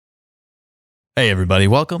Hey, everybody.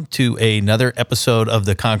 Welcome to another episode of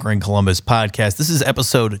the Conquering Columbus podcast. This is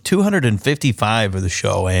episode 255 of the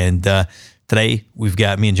show. And today we've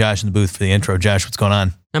got me and Josh in the booth for the intro. Josh, what's going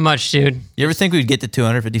on? Not much, dude. You ever think we'd get to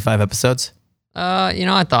 255 episodes?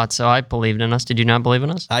 I thought so. I believed in us. Did you not believe in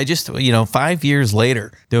us? I just, 5 years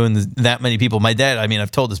later, doing that many people. My dad, I've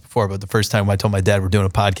told this before, but the first time I told my dad we're doing a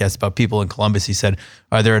podcast about people in Columbus, he said,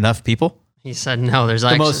 "Are there enough people?" He said, "No, there's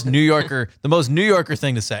the most New Yorker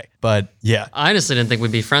thing to say." But yeah, I honestly didn't think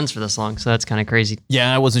we'd be friends for this long, so that's kind of crazy.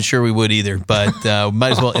 Yeah, I wasn't sure we would either, but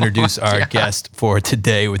might as well introduce our guest for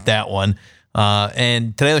today with that one.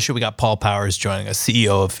 And today on the show, we got Paul Powers joining us,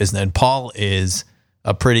 CEO of FSNA. And Paul is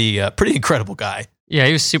a pretty incredible guy. Yeah,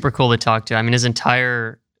 he was super cool to talk to. His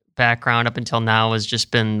entire background up until now has just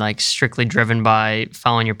been like strictly driven by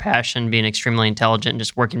following your passion, being extremely intelligent, and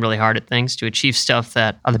just working really hard at things to achieve stuff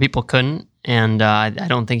that other people couldn't. And I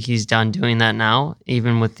don't think he's done doing that now,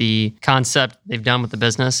 even with the concept they've done with the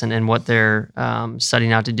business and what they're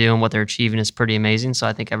setting out to do and what they're achieving is pretty amazing. So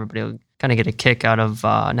I think everybody will kind of get a kick out of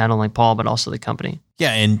not only Paul, but also the company.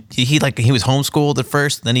 Yeah, and he was homeschooled at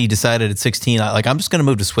first. Then he decided at 16, I'm just going to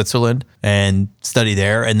move to Switzerland and study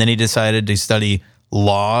there. And then he decided to study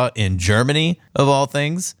law in Germany, of all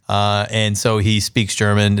things. And so he speaks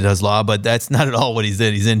German, does law, but that's not at all what he's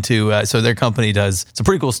in. He's into, so their company does some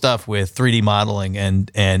pretty cool stuff with 3D modeling,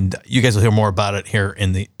 and you guys will hear more about it here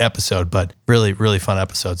in the episode, but really, really fun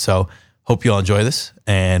episode. So hope you all enjoy this,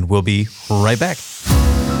 and we'll be right back.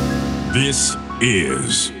 This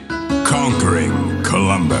is Conquering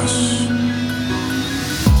Columbus.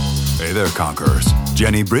 Hey there, Conquerors.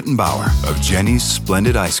 Jenny Brittenbauer of Jenny's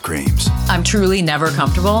Splendid Ice Creams. I'm truly never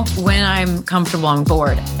comfortable. When I'm comfortable, I'm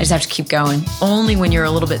bored. I just have to keep going. Only when you're a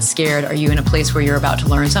little bit scared are you in a place where you're about to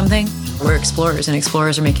learn something. We're explorers, and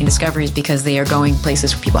explorers are making discoveries because they are going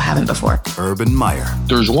places where people haven't before. Urban Meyer.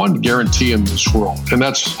 There's one guarantee in this world, and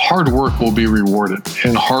that's hard work will be rewarded.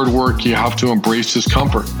 And hard work, you have to embrace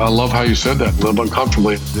discomfort. I love how you said that, live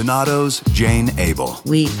uncomfortably. Donato's Jane Abel.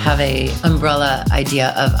 We have a umbrella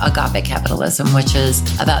idea of agape capitalism, which is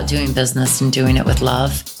about doing business and doing it with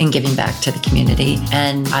love and giving back to the community.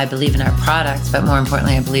 And I believe in our product, but more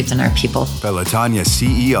importantly, I believed in our people. Pelotonia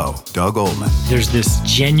CEO, Doug Ullman. There's this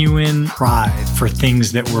genuine pride for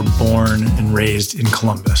things that were born and raised in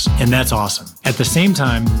Columbus, and that's awesome. At the same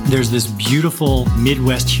time, there's this beautiful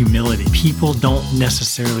Midwest humility. People don't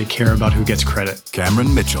necessarily care about who gets credit.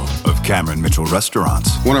 Cameron Mitchell of Cameron Mitchell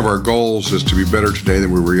Restaurants. One of our goals is to be better today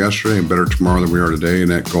than we were yesterday and better tomorrow than we are today,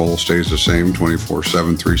 and that goal stays the same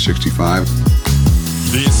 24/7, 365.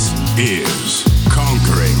 This is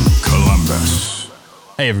Conquering Columbus.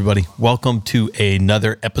 Hey, everybody. Welcome to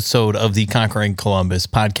another episode of the Conquering Columbus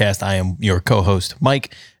podcast. I am your co-host,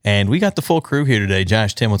 Mike, and we got the full crew here today.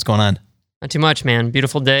 Josh, Tim, what's going on? Not too much, man.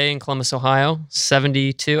 Beautiful day in Columbus, Ohio.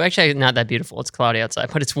 72. Actually, not that beautiful. It's cloudy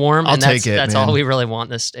outside, but it's warm. I'll take it, That's man. all we really want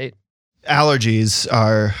in this state. Allergies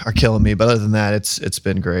are killing me, but other than that, it's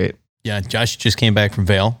been great. Yeah, Josh just came back from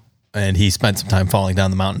Vail, and he spent some time falling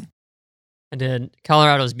down the mountain. I did.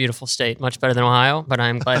 Colorado is a beautiful state, much better than Ohio, but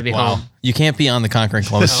I'm glad to be home. You can't be on the Conquering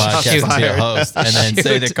Columbus podcast and be a host and then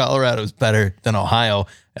say that Colorado is better than Ohio.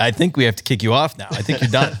 I think we have to kick you off now. I think you're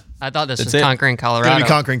done. I thought this That's was it. Conquering Colorado. Gonna be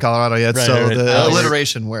Conquering Colorado yet, Right, so right. the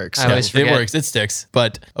alliteration works. I always It forget. works. It sticks.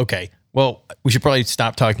 But okay. Well, we should probably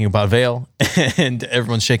stop talking about Vail, and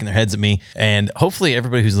everyone's shaking their heads at me. And hopefully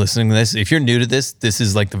everybody who's listening to this, if you're new to this, this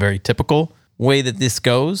is like the very typical way that this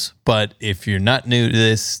goes. But if you're not new to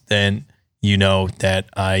this, then you know that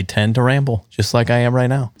I tend to ramble just like I am right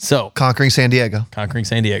now. So Conquering San Diego. Conquering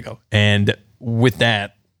San Diego. And with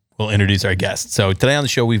that, we'll introduce our guest. So today on the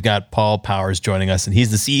show, we've got Paul Powers joining us, and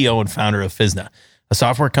he's the CEO and founder of FSNA, a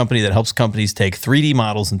software company that helps companies take 3D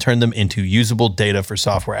models and turn them into usable data for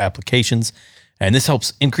software applications. And this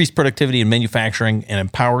helps increase productivity in manufacturing and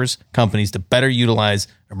empowers companies to better utilize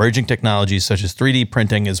emerging technologies such as 3D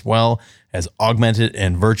printing as well as augmented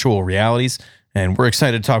and virtual realities. And we're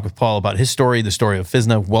excited to talk with Paul about his story, the story of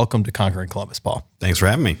FSNA. Welcome to Conquering Columbus, Paul. Thanks for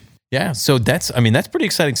having me. Yeah, so that's pretty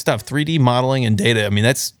exciting stuff. 3D modeling and data.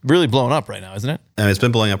 That's really blowing up right now, isn't it? It's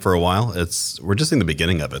been blowing up for a while. We're just in the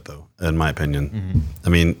beginning of it, though, in my opinion.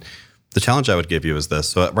 Mm-hmm. The challenge I would give you is this.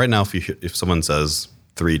 So right now, if someone says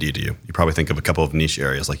 3D to you, you probably think of a couple of niche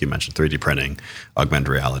areas, like you mentioned, 3D printing, augmented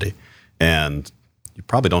reality. And you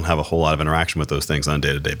probably don't have a whole lot of interaction with those things on a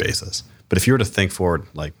day-to-day basis. But if you were to think forward,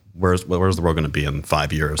 like where's the world going to be in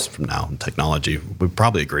 5 years from now in technology, we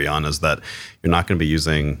probably agree on is that you're not going to be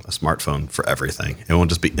using a smartphone for everything. It won't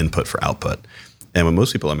just be input for output. And what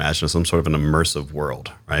most people imagine is some sort of an immersive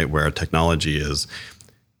world, right, where technology is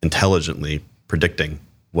intelligently predicting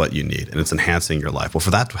what you need and it's enhancing your life. Well,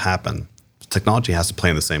 for that to happen, technology has to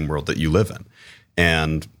play in the same world that you live in.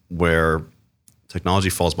 And where technology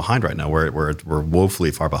falls behind right now, where we're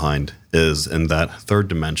woefully far behind, is in that third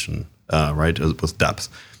dimension, right, with depth.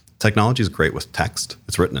 Technology is great with text.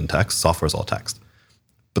 It's written in text. Software is all text.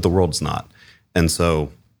 But the world's not. And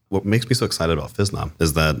so what makes me so excited about FISNA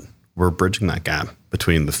is that we're bridging that gap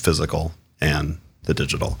between the physical and the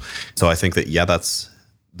digital. So I think that,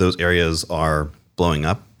 those areas are blowing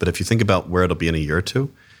up. But if you think about where it'll be in a year or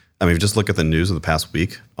two, I mean, if you just look at the news of the past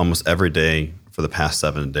week, almost every day for the past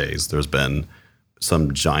 7 days, there's been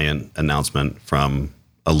some giant announcement from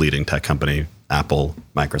a leading tech company, Apple,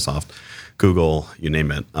 Microsoft, Google, you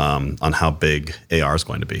name it, on how big AR is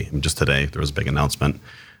going to be. And just today, there was a big announcement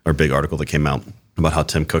or a big article that came out about how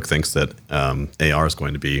Tim Cook thinks that AR is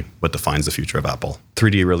going to be what defines the future of Apple.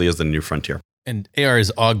 3D really is the new frontier. And AR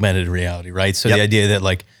is augmented reality, right? So the idea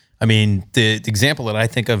that the example that I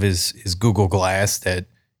think of is Google Glass that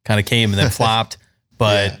kind of came and then flopped,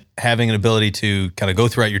 but having an ability to kind of go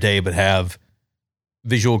throughout your day, but have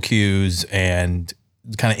visual cues and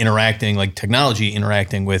kind of interacting, like technology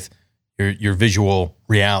interacting with your visual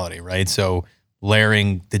reality, right? So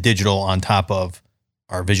layering the digital on top of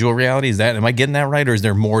our visual reality, am I getting that right? Or is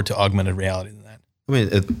there more to augmented reality than that? I mean,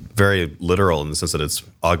 it's very literal in the sense that it's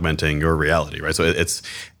augmenting your reality, right? So it's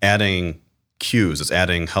adding cues, it's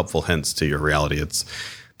adding helpful hints to your reality.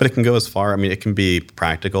 But it can go as far, I mean, it can be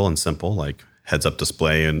practical and simple, like heads-up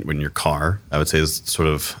display in your car, I would say is sort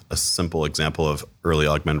of a simple example of early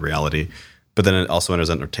augmented reality. But then it also enters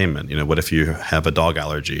entertainment. You know, what if you have a dog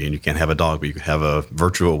allergy and you can't have a dog, but you can have a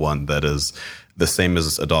virtual one that is the same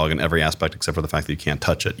as a dog in every aspect except for the fact that you can't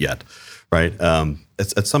touch it yet, right?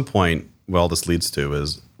 It's at some point, what all this leads to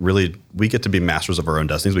is really we get to be masters of our own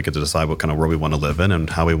destinies. We get to decide what kind of world we want to live in and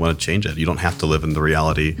how we want to change it. You don't have to live in the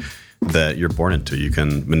reality that you're born into. You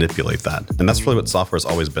can manipulate that. And that's really what software has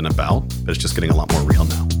always been about, but it's just getting a lot more real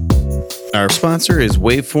now. Our sponsor is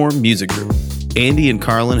Waveform Music Group. Andy and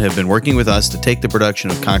Carlin have been working with us to take the production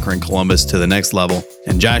of Conquering Columbus to the next level,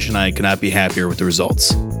 and Josh and I could not be happier with the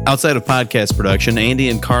results. Outside of podcast production, Andy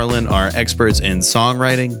and Carlin are experts in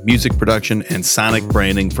songwriting, music production, and sonic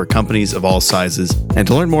branding for companies of all sizes. And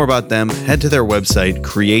to learn more about them, head to their website,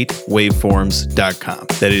 createwaveforms.com.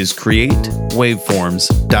 That is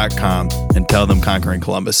createwaveforms.com, and tell them Conquering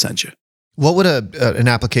Columbus sent you. What would an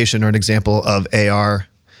application or an example of AR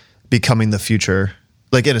becoming the future,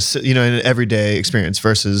 like in in an everyday experience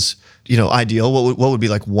versus ideal? What would be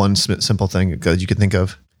like one simple thing that you could think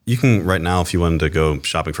of? You can right now, if you wanted to go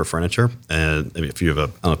shopping for furniture, and if you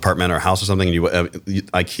have an apartment or a house or something,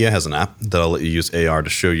 IKEA has an app that'll let you use AR to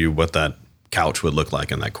show you what that couch would look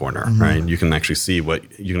like in that corner, right? You can actually see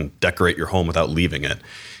you can decorate your home without leaving it,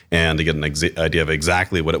 and to get an idea of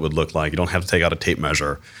exactly what it would look like. You don't have to take out a tape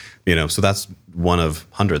measure. So that's one of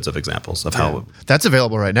hundreds of examples of how that's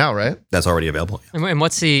available right now, right? That's already available. And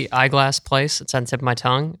what's the eyeglass place? It's on the tip of my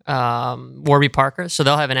tongue. Warby Parker. So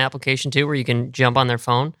they'll have an application too where you can jump on their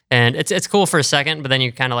phone, and it's cool for a second, but then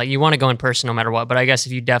you kind of you want to go in person no matter what. But I guess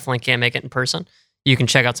if you definitely can't make it in person, you can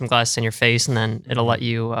check out some glasses in your face, and then it'll let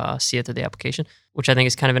you see it through the application, which I think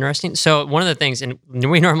is kind of interesting. So one of the things, and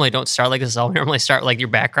we normally don't start like this. We normally start like your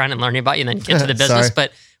background and learning about you, and then get to the business,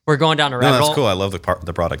 but we're going down a rabbit hole. No, that's cool. I love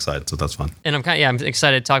the product side, so that's fun. And I'm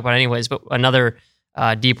excited to talk about it anyways, but another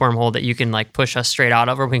deep wormhole that you can push us straight out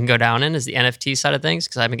of, or we can go down in, is the NFT side of things,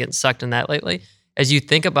 because I've been getting sucked in that lately. As you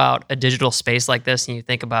think about a digital space like this, and you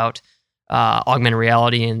think about augmented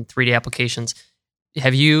reality and 3D applications,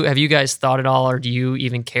 have you guys thought at all, or do you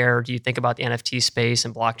even care? Do you think about the NFT space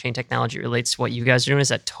and blockchain technology relates to what you guys are doing? Is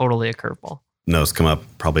that totally a curveball? No, it's come up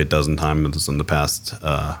probably a dozen times in the past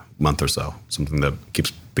month or so, something that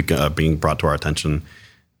keeps being brought to our attention.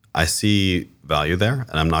 I see value there,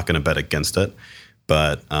 and I'm not going to bet against it.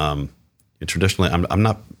 But traditionally,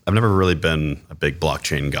 I've never really been a big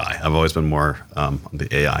blockchain guy. I've always been more on the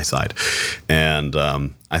AI side. And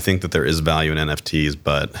I think that there is value in NFTs,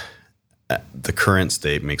 but the current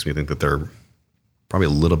state makes me think that they're probably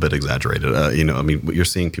a little bit exaggerated. You're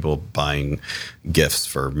seeing people buying gifts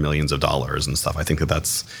for millions of dollars and stuff. I think that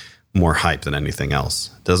that's more hype than anything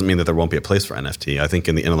else. Doesn't mean that there won't be a place for NFT. I think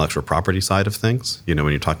in the intellectual property side of things, when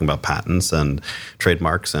you're talking about patents and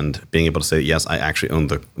trademarks and being able to say, yes, I actually own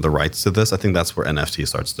the rights to this, I think that's where NFT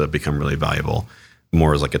starts to become really valuable,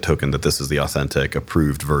 more as like a token that this is the authentic,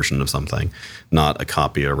 approved version of something, not a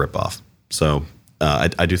copy or ripoff. So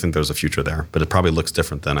I do think there's a future there, but it probably looks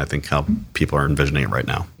different than I think how people are envisioning it right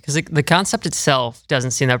now. Because the concept itself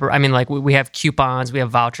doesn't seem that. I mean, we have coupons, we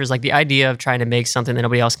have vouchers. The idea of trying to make something that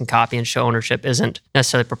nobody else can copy and show ownership isn't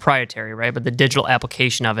necessarily proprietary, right? But the digital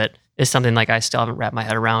application of it is something like I still haven't wrapped my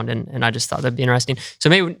head around, and I just thought that'd be interesting. So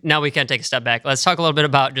maybe now we can take a step back. Let's talk a little bit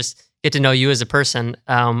about just get to know you as a person.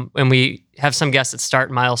 And we have some guests that start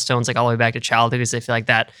milestones like all the way back to childhood because they feel like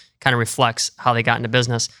that kind of reflects how they got into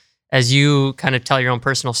business. As you kind of tell your own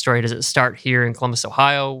personal story, does it start here in Columbus,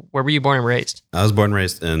 Ohio? Where were you born and raised? I was born and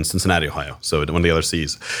raised in Cincinnati, Ohio, so one of the other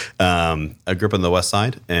C's. I grew up on the West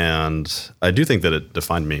Side, and I do think that it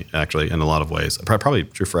defined me, actually, in a lot of ways. Probably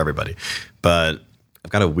true for everybody, but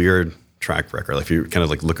I've got a weird track record. Like if you kind of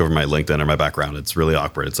like look over my LinkedIn or my background, it's really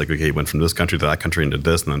awkward. It's like, okay, he went from this country to that country and did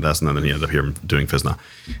this and then this, and then he ended up here doing FISNA.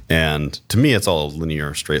 And to me, it's all a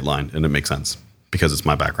linear, straight line, and it makes sense because it's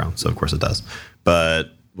my background, so of course it does.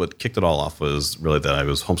 But what kicked it all off was really that I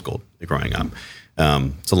was homeschooled growing up.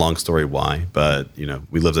 It's a long story why, but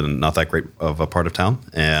we lived in not that great of a part of town,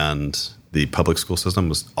 and the public school system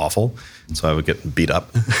was awful. So I would get beat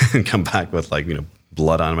up and come back with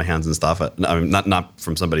blood on my hands and stuff. I mean, not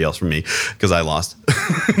from somebody else, from me, because I lost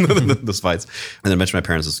those fights. And then eventually my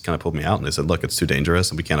parents just kind of pulled me out, and they said, look, it's too dangerous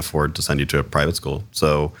and we can't afford to send you to a private school.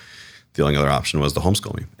 So the only other option was to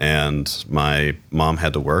homeschool me. And my mom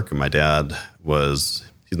had to work, and my dad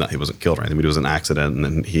he wasn't killed or anything, but it was an accident, and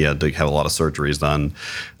then he had to have a lot of surgeries done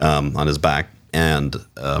on his back. And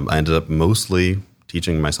I ended up mostly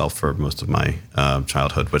teaching myself for most of my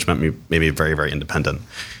childhood, which meant me maybe very, very independent,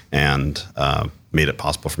 and made it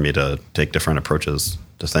possible for me to take different approaches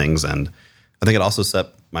to things. And I think it also set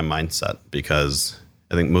my mindset, because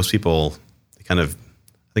I think most people I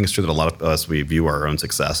think it's true that a lot of us, we view our own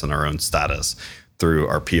success and our own status through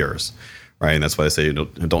our peers. Right, and that's why they say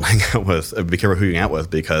don't hang out with. Be careful who you hang out with,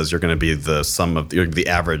 because you're going to be the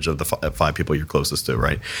average of the five people you're closest to,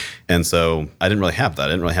 right? And so I didn't really have that. I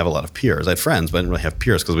didn't really have a lot of peers. I had friends, but I didn't really have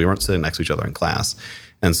peers because we weren't sitting next to each other in class.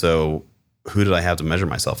 And so who did I have to measure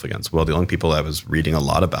myself against? Well, the only people I was reading a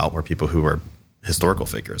lot about were people who were historical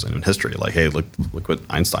figures and in history. Like, hey, look what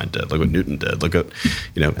Einstein did. Look what Newton did. Look at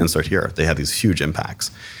insert here. They had these huge impacts.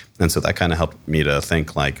 And so that kind of helped me to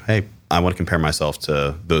think like, hey, I want to compare myself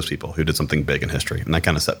to those people who did something big in history. And that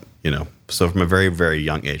kind of set, so from a very, very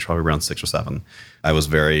young age, probably around 6 or 7, I was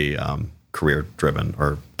very career driven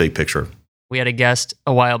or big picture. We had a guest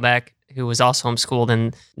a while back who was also homeschooled,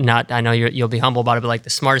 and I know you'll be humble about it, but like the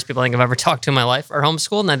smartest people I think I've ever talked to in my life are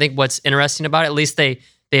homeschooled. And I think what's interesting about it, at least they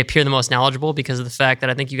appear the most knowledgeable, because of the fact that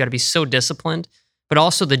I think you got to be so disciplined, but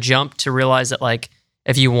also the jump to realize that like,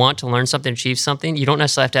 if you want to learn something, achieve something, you don't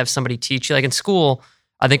necessarily have to have somebody teach you. Like in school,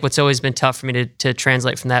 I think what's always been tough for me to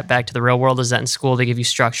translate from that back to the real world is that in school they give you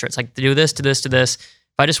structure. It's like, do this, to this, to this.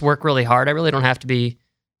 If I just work really hard, I really don't have to be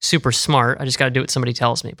super smart. I just got to do what somebody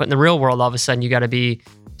tells me. But in the real world, all of a sudden you got to be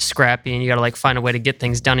scrappy, and you got to like find a way to get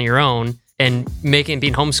things done on your own. And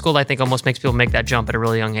being homeschooled, I think almost makes people make that jump at a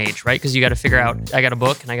really young age, right? Because you got to figure out, I got a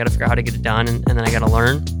book and I got to figure out how to get it done, and then I got to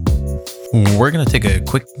learn. We're going to take a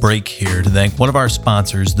quick break here to thank one of our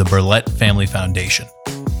sponsors, the Burlett Family Foundation.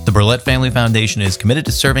 The Burlett Family Foundation is committed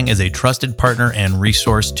to serving as a trusted partner and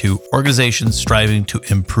resource to organizations striving to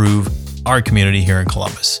improve our community here in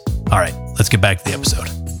Columbus. All right, let's get back to the episode.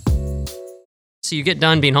 So you get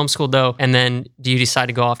done being homeschooled though, and then do you decide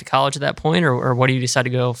to go off to college at that point, or what do you decide to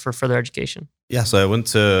go for further education? Yeah, so I went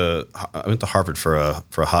to Harvard for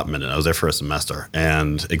a hot minute. I was there for a semester,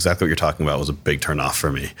 and exactly what you're talking about was a big turnoff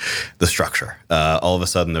for me. The structure. All of a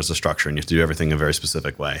sudden, there's a structure, and you have to do everything in a very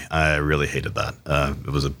specific way. I really hated that.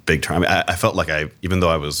 It was a big turn. I mean, I felt like even though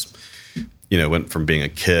I was, went from being a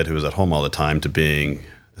kid who was at home all the time to being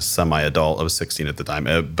a semi-adult. I was 16 at the time,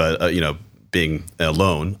 being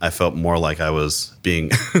alone, I felt more like I was being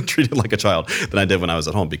treated like a child than I did when I was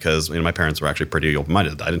at home, because my parents were actually pretty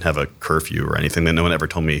open-minded. I didn't have a curfew or anything. No one ever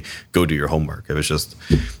told me, go do your homework. It was just,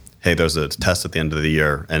 hey, there's a test at the end of the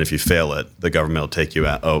year, and if you fail it, the government will take you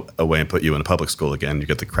away and put you in a public school again. You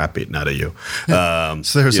get the crap beaten out of you. So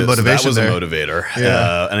there was some motivation there. That was a motivator.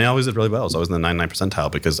 Yeah. And I always did really well. So I was in the 99th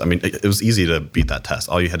percentile because, it was easy to beat that test.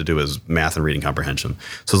 All you had to do was math and reading comprehension.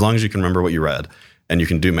 So as long as you can remember what you read, and you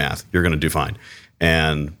can do math, you're going to do fine.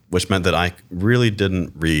 And which meant that I really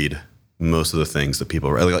didn't read most of the things that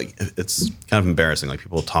people read. Like, it's kind of embarrassing. Like,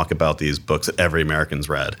 people talk about these books that every American's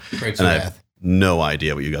read. Breaks and I math. have no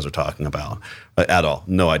idea what you guys are talking about at all.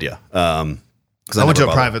 No idea. I went to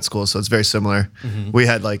a private school, so it's very similar. Mm-hmm. We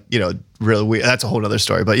had that's a whole other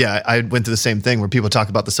story. But yeah, I went through the same thing where people talk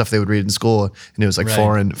about the stuff they would read in school, and it was like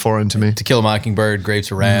foreign to me. To Kill a Mockingbird,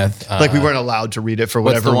 Grapes of Wrath. Like we weren't allowed to read it for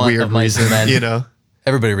whatever weird reason,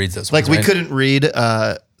 Everybody reads those. Like we couldn't read what's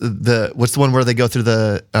the one where they go through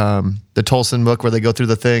the Tolkien book where they go through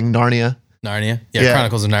the thing, Narnia. Narnia? Yeah,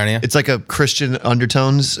 Chronicles of Narnia. It's like a Christian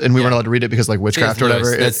undertones, and we weren't allowed to read it because like witchcraft or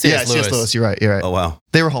whatever. That's C.S. Lewis. C.S. Lewis. You're right. Oh, wow.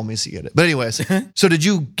 They were homies, you get it. But anyways, so did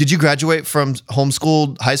you graduate from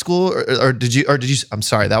homeschooled high school or did you I'm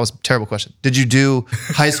sorry, that was a terrible question. Did you do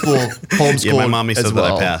high school homeschool? Yeah, my mommy said that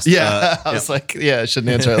I passed. Yeah. I was like, I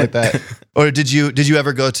shouldn't answer it like that. Or did you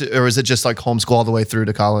ever go to, or was it just like homeschool all the way through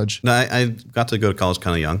to college? No, I got to go to college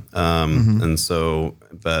kind of young. And so,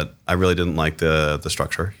 but I really didn't like the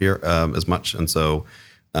structure here as much. And so,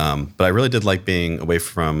 but I really did like being away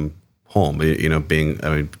from home, really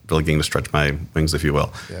getting to stretch my wings, if you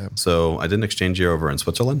will. Yeah. So I did an exchange year over in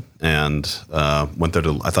Switzerland and went there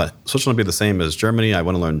I thought Switzerland would be the same as Germany. I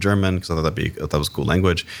want to learn German because I thought that was a cool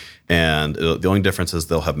language. And the only difference is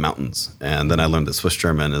they'll have mountains. And then I learned that Swiss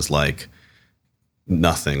German is like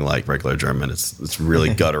nothing like regular German. It's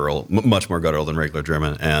really guttural, much more guttural than regular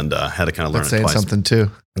German, and had to kind of learn it twice. That's saying something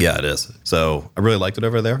too. Yeah, it is. So I really liked it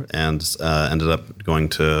over there, and ended up going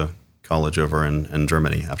to college over in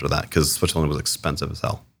Germany after that because Switzerland was expensive as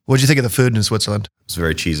hell. What did you think of the food in Switzerland? It's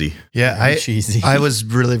very cheesy. Yeah, cheesy. I was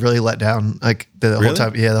really, really let down. Like the whole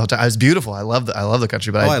time. Yeah, the whole time. It was beautiful. I love the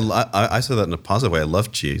country, but I said that in a positive way. I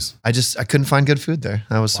love cheese. I couldn't find good food there.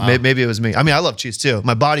 Maybe it was me. I mean, I love cheese too.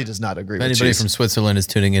 My body does not agree with cheese. Anybody from Switzerland is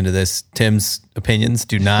tuning into this, Tim's opinions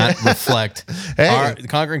do not reflect our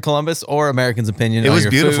Conquering Columbus or Americans' opinion. It on was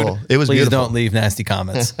your beautiful. Food. It was Please beautiful. don't leave nasty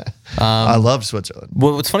comments. I loved Switzerland.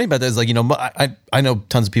 Well, what's funny about that is like, I know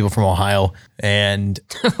tons of people from Ohio and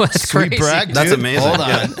That's sweet crazy. brag, dude. That's amazing. Hold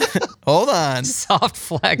on. Hold on. Soft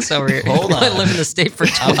flex over here. Hold on. I live in the state for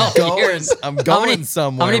 12 years. I'm going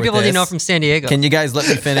somewhere. How many people with do you know this. from San Diego? Can you guys let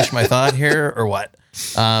me finish my thought here or what?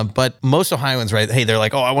 But most Ohioans, right? Hey, they're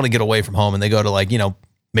like, I want to get away from home. And they go to like,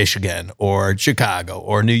 Michigan or Chicago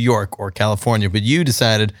or New York or California. But you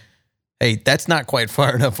decided, hey, that's not quite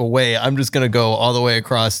far enough away. I'm just going to go all the way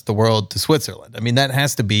across the world to Switzerland. I mean, that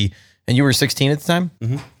has to be, and you were 16 at the time?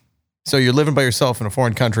 Mm-hmm. So you're living by yourself in a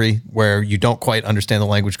foreign country where you don't quite understand the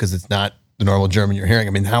language because it's not the normal German you're hearing. I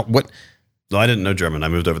mean, what? No, I didn't know German. I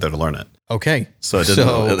moved over there to learn it. Okay. So I didn't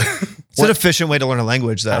know it. It's an efficient way to learn a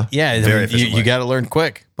language, though. Yeah, you got to learn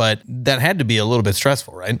quick, but that had to be a little bit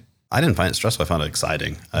stressful, right? I didn't find it stressful. I found it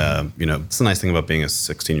exciting. It's the nice thing about being a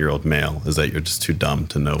 16-year-old male is that you're just too dumb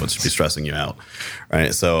to know what should be stressing you out,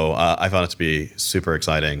 right? So I found it to be super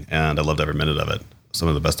exciting, and I loved every minute of it. Some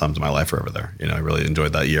of the best times of my life were over there. I really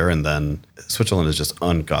enjoyed that year. And then Switzerland is just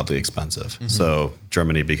ungodly expensive. Mm-hmm. So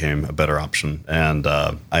Germany became a better option. And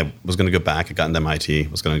I was going to go back. I got into MIT,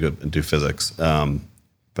 was going to go and do physics.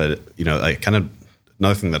 But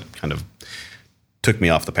another thing that kind of took me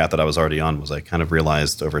off the path that I was already on was I kind of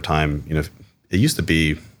realized over time, it used to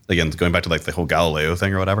be, again, going back to like the whole Galileo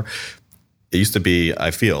thing or whatever, it used to be,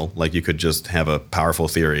 I feel like you could just have a powerful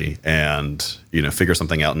theory and, figure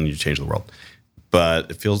something out and you change the world.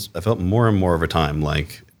 But I felt more and more over time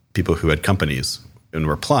like people who had companies and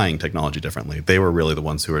were applying technology differently, they were really the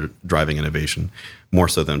ones who were driving innovation more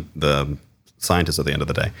so than the scientists at the end of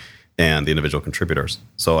the day and the individual contributors.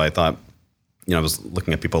 So I thought, I was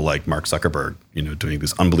looking at people like Mark Zuckerberg, doing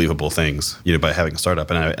these unbelievable things, by having a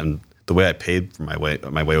startup. And the way I paid for my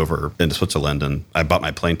way over into Switzerland, and I bought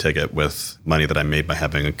my plane ticket with money that I made by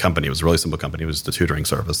having a company. It was a really simple company. It was the tutoring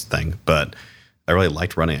service thing, but I really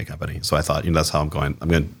liked running a company. So I thought, that's how I'm going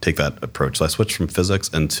to take that approach. So I switched from physics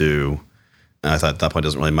into, and I thought at that point it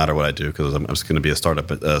doesn't really matter what I do because I'm just going to be a startup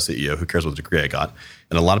CEO. Who cares what degree I got?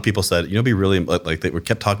 And a lot of people said, be really, like they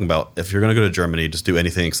kept talking about, if you're going to go to Germany, just do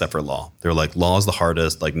anything except for law. They were like, law is the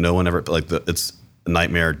hardest. Like no one ever, it's a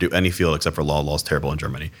nightmare. Do any field except for law. Law is terrible in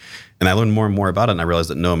Germany. And I learned more and more about it. And I realized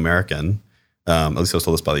that no American, at least I was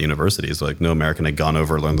told this by the universities, like no American had gone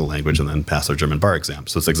over, learned the language, and then passed their German bar exam.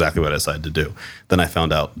 So it's exactly what I decided to do. Then I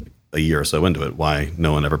found out a year or so into it why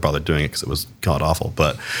no one ever bothered doing it because it was god awful.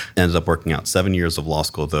 But ended up working out 7 years of law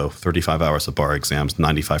school, though, 35 hours of bar exams,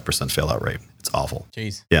 95% fail out rate. It's awful.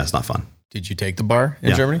 Jeez. Yeah, it's not fun. Did you take the bar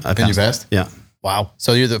in Germany? I passed. You passed? Yeah. Wow.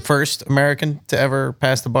 So you're the first American to ever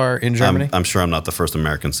pass the bar in Germany? I'm sure I'm not the first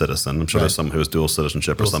American citizen. I'm sure there's someone who has dual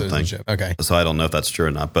citizenship or something. Citizenship. Okay. So I don't know if that's true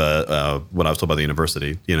or not. But what I was told by the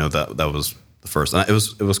university, that was the first. And it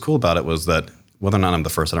was cool about it was that whether or not I'm the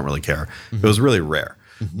first, I don't really care. Mm-hmm. It was really rare.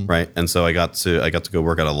 Mm-hmm. Right. And so I got to go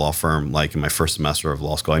work at a law firm like in my first semester of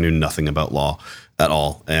law school. I knew nothing about law at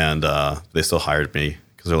all. And they still hired me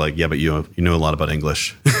because they're like, yeah, but you know a lot about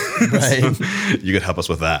English. Right. So you could help us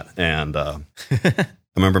with that. And I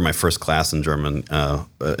remember my first class in German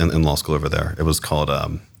in law school over there. It was called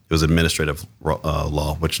it was administrative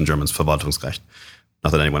law, which in German is Verwaltungsrecht.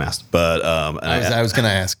 Not that anyone asked, but I was going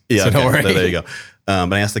to ask. Yeah, so don't okay, worry. there you go.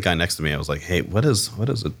 But I asked the guy next to me. I was like, "Hey, what does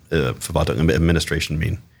Verwaltung administration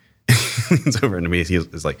mean?" leans over into me.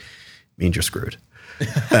 He's like, means you're screwed.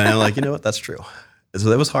 And I'm like, you know what? That's true.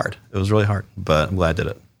 So it was hard. It was really hard, but I'm glad I did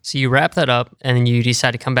it. So you wrap that up and then you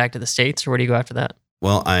decide to come back to the States, or where do you go after that?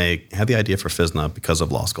 Well, I had the idea for FISNA because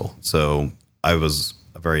of law school. So I was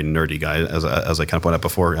a very nerdy guy, as I kind of pointed out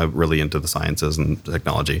before. I'm really into the sciences and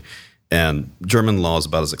technology. And German law is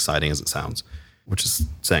about as exciting as it sounds, which is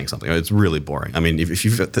saying something. It's really boring. I mean, if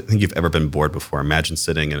you think you've ever been bored before, imagine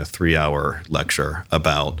sitting in a 3-hour lecture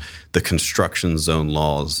about the construction zone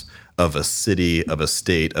laws of a city, of a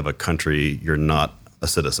state, of a country you're not a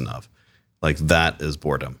citizen of. Like, that is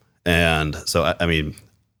boredom. And so, I mean,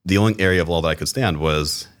 the only area of law that I could stand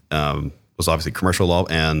was obviously commercial law,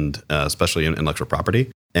 and especially in intellectual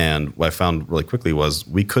property. And what I found really quickly was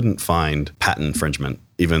we couldn't find patent infringement.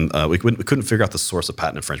 Even we couldn't figure out the source of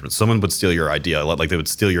patent infringement. Someone would steal your idea, like they would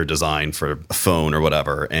steal your design for a phone or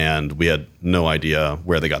whatever, and we had no idea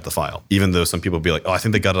where they got the file. Even though some people would be like, oh, I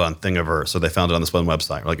think they got it on Thingiverse, so they found it on this one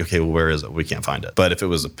website. We're like, okay, well, where is it? We can't find it. But if it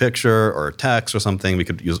was a picture or a text or something, we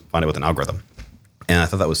could find it with an algorithm. And I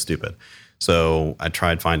thought that was stupid. So I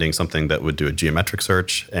tried finding something that would do a geometric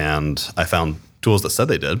search, and I found tools that said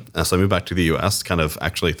they did. And so I moved back to the US, kind of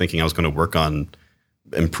actually thinking I was going to work on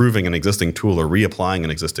improving an existing tool or reapplying an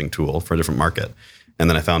existing tool for a different market. And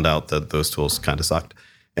then I found out that those tools kind of sucked.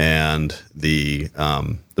 And the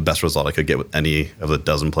best result I could get with any of the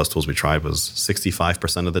dozen plus tools we tried was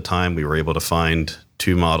 65% of the time we were able to find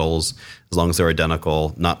two models, as long as they're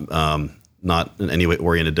identical, not in any way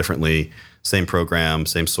oriented differently, same program,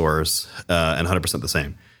 same source, and 100% the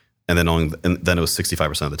same. And then it was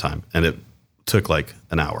 65% of the time. And it took like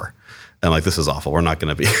an hour. And like, this is awful. We're not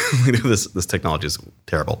going to be, this technology is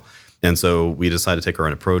terrible. And so we decided to take our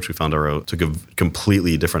own approach. We took a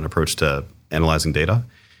completely different approach to analyzing data.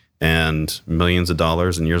 And millions of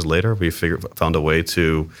dollars and years later, we found a way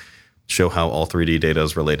to show how all 3D data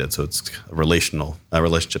is related. So it's a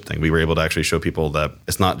relationship thing. We were able to actually show people that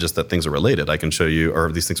it's not just that things are related. I can show you,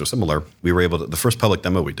 or these things are similar. We were able to, the first public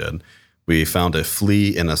demo we did, we found a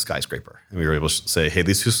flea in a skyscraper. And we were able to say, hey,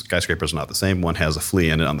 these two skyscrapers are not the same. One has a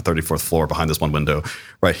flea in it on the 34th floor behind this one window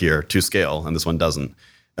right here to scale, and this one doesn't,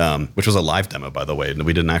 which was a live demo, by the way. And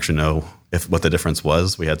we didn't actually know what the difference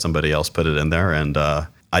was. We had somebody else put it in there, and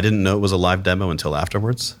I didn't know it was a live demo until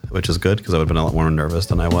afterwards, which is good because I would have been a lot more nervous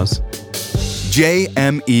than I was.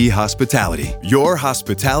 JME Hospitality, your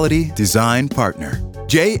hospitality design partner.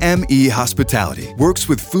 JME Hospitality works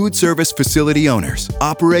with food service facility owners,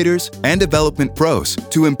 operators, and development pros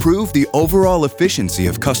to improve the overall efficiency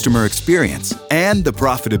of customer experience and the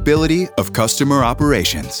profitability of customer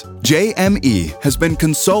operations. JME has been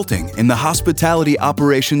consulting in the hospitality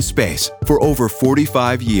operations space for over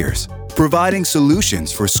 45 years, providing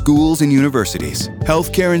solutions for schools and universities,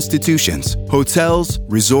 healthcare institutions, hotels,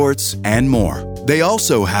 resorts, and more. They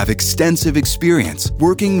also have extensive experience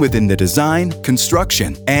working within the design,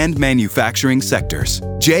 construction, and manufacturing sectors.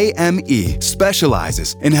 JME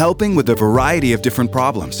specializes in helping with a variety of different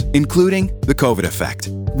problems, including the COVID effect,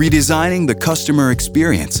 redesigning the customer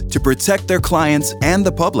experience to protect their clients and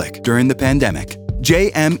the public during the pandemic.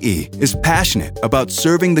 JME is passionate about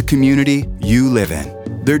serving the community you live in.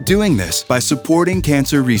 They're doing this by supporting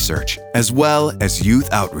cancer research as well as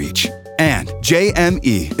youth outreach. And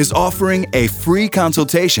JME is offering a free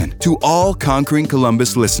consultation to all Conquering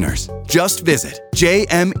Columbus listeners. Just visit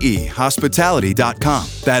jmehospitality.com.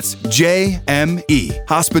 That's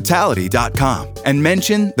jmehospitality.com and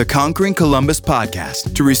mention the Conquering Columbus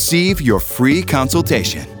podcast to receive your free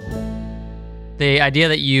consultation. The idea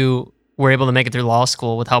that you were able to make it through law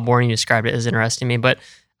school with how boring you described it is interesting to me. But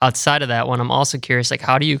outside of that one, I'm also curious, like,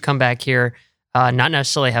 how do you come back here, not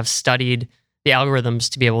necessarily have studied the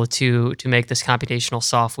algorithms to be able to make this computational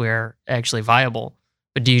software actually viable,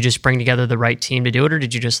 but do you just bring together the right team to do it, or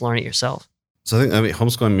did you just learn it yourself? So I think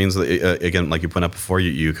homeschooling means that, again, like you pointed out before,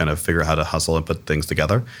 you kind of figure out how to hustle and put things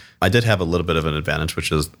together. I did have a little bit of an advantage,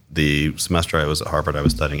 which is the semester I was at Harvard, I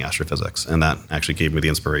was studying astrophysics, and that actually gave me the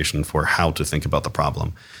inspiration for how to think about the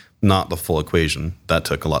problem. Not the full equation. That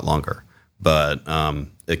took a lot longer, but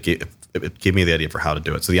it gave me the idea for how to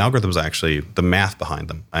do it. So the algorithms, actually, the math behind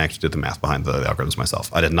them, I actually did the math behind the algorithms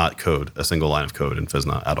myself. I did not code a single line of code in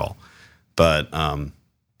FISNA at all. But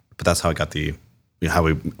that's how I got how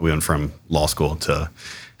we went from law school to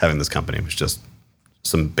having this company. It was just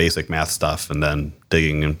some basic math stuff and then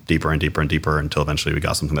digging in deeper and deeper and deeper until eventually we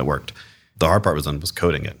got something that worked. The hard part was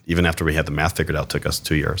coding it. Even after we had the math figured out, it took us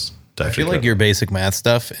 2 years to actually feel like your basic math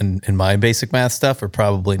stuff and my basic math stuff are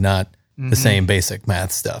probably not the same basic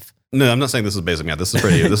math stuff. No, I'm not saying this is basic math. This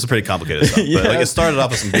is pretty complicated stuff. But like it started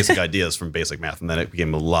off with some basic ideas from basic math, and then it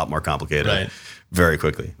became a lot more complicated very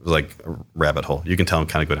quickly. It was like a rabbit hole. You can tell I'm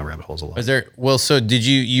kind of going down rabbit holes a lot. So did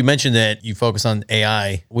you mentioned that you focus on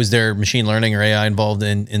AI. Was there machine learning or AI involved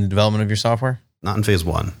in the development of your software? Not in phase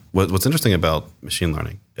one. What's interesting about machine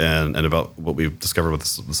learning and about what we've discovered with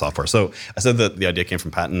the software. So I said that the idea came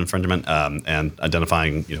from patent infringement and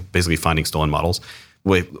identifying, basically finding stolen models.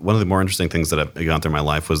 One of the more interesting things that I've gone through in my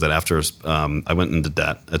life was that after I went into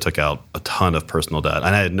debt, I took out a ton of personal debt.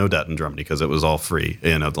 And I had no debt in Germany because it was all free.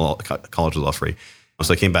 College was all free.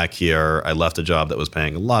 So I came back here. I left a job that was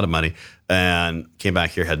paying a lot of money and came back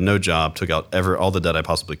here, had no job, took out all the debt I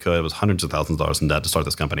possibly could. It was hundreds of thousands of dollars in debt to start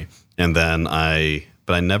this company. And then I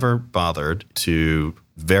never bothered to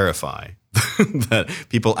verify that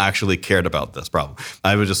people actually cared about this problem.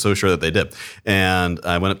 I was just so sure that they did. And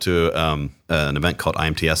I went up to an event called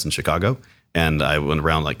IMTS in Chicago, and I went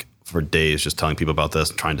around like for days just telling people about this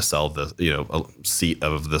and trying to sell this, a seat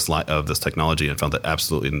of this technology, and found that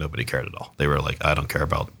absolutely nobody cared at all. They were like, I don't care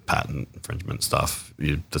about patent infringement stuff.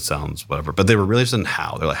 That sounds whatever. But they were really interested in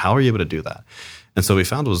how. They're like, how are you able to do that? And so we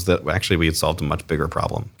found was that actually we had solved a much bigger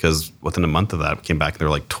problem, because within a month of that, we came back and there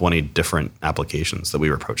were like 20 different applications that we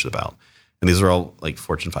were approached about. And these are all like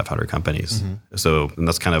Fortune 500 companies. Mm-hmm. And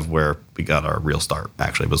that's kind of where we got our real start,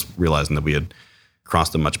 actually, was realizing that we had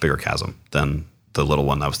crossed a much bigger chasm than the little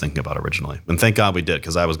one I was thinking about originally. And thank God we did,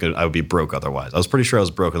 because I would be broke otherwise. I was pretty sure I was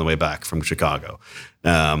broke on the way back from Chicago.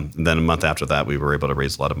 And then a month after that, we were able to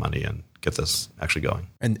raise a lot of money and get this actually going.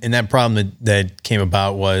 And that problem that came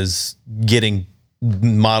about was getting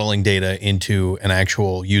modeling data into an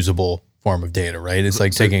actual usable form of data, right? It's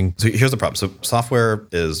like taking. So here's the problem. So software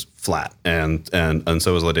is flat, and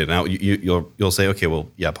so is the data. Now you'll say, okay, well,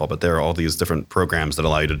 yeah, Paul, but there are all these different programs that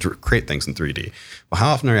allow you to create things in 3D. Well,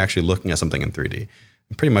 how often are you actually looking at something in 3D?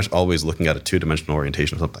 I'm pretty much always looking at a two-dimensional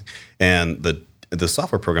orientation of something. And the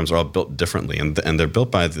software programs are all built differently, and they're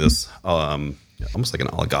built by this almost like an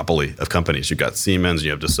oligopoly of companies. You've got Siemens,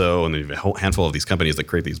 you have Dassault, and then you have a whole handful of these companies that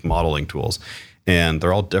create these modeling tools, and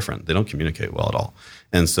they're all different. They don't communicate well at all.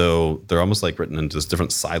 And so they're almost like written into just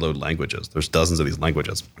different siloed languages. There's dozens of these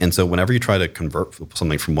languages. And so whenever you try to convert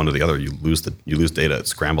something from one to the other, you lose data, it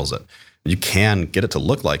scrambles it. You can get it to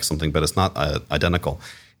look like something, but it's not identical.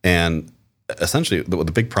 And essentially the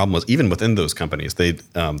big problem was, even within those companies, the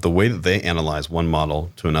way that they analyze one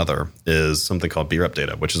model to another is something called BREP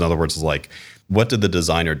data, which in other words is like, what did the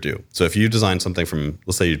designer do? So if you design something from,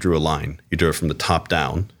 let's say you drew a line, you drew it from the top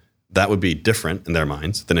down, that would be different in their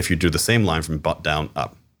minds than if you drew the same line from down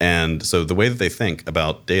up. And so the way that they think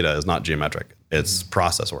about data is not geometric, it's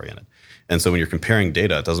process oriented. And so when you're comparing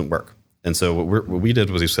data, it doesn't work. And so what we did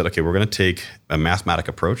was we said, okay, we're going to take a mathematic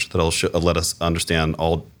approach that'll let us understand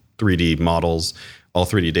all 3D models, all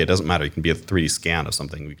 3D data. It doesn't matter. You can be a 3D scan of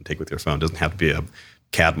something you can take with your phone. It doesn't have to be a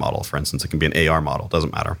CAD model, for instance. It can be an AR model. It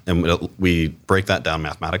doesn't matter. And we break that down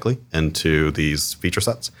mathematically into these feature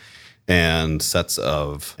sets and sets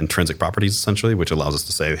of intrinsic properties, essentially, which allows us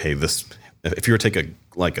to say, hey, if you were to take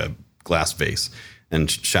a glass vase and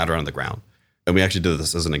shatter it on the ground, and we actually did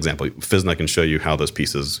this as an example. Physna can show you how those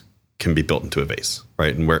pieces can be built into a vase,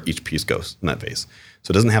 right? And where each piece goes in that vase.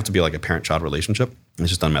 So it doesn't have to be like a parent-child relationship. It's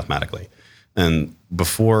just done mathematically. And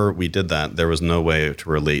before we did that, there was no way to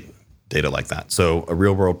relate data like that. So a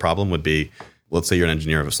real-world problem would be, let's say you're an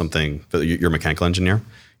engineer of something, you're a mechanical engineer.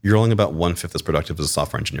 You're only about 1/5 as productive as a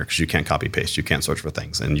software engineer, because you can't copy paste, you can't search for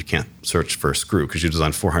things, and you can't search for a screw because you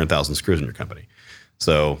designed 400,000 screws in your company.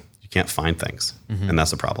 So you can't find things, and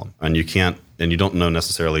that's a problem. And you don't know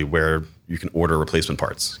necessarily where you can order replacement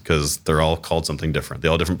parts, because they're all called something different. They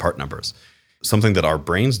all have different part numbers. Something that our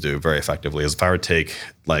brains do very effectively is, if I were to take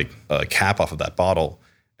like a cap off of that bottle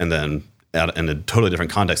and then in a totally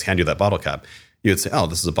different context hand you that bottle cap, you would say, oh,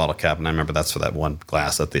 this is a bottle cap, and I remember that's for that one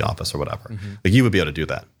glass at the office or whatever. Like, you would be able to do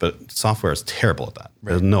that. But software is terrible at that.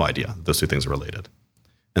 There's no idea those two things are related.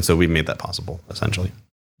 And so we made that possible, essentially.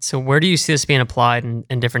 So where do you see this being applied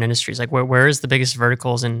in different industries? Like, where is the biggest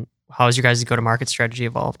verticals, and how has your guys' go-to-market strategy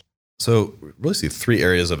evolved? So we really see 3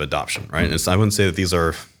 areas of adoption, right? And I wouldn't say that these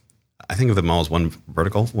are, I think of them all as one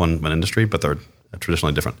vertical, one industry, but they're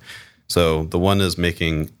traditionally different. So the one is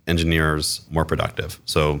making engineers more productive.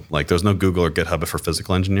 So like, there's no Google or GitHub for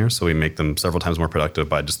physical engineers. So we make them several times more productive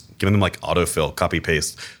by just giving them like autofill, copy,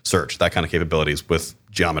 paste, search, that kind of capabilities with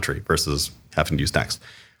geometry versus having to use text.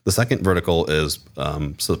 The second vertical is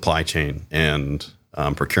supply chain and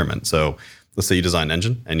procurement. So let's say you design an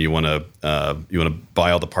engine and you want to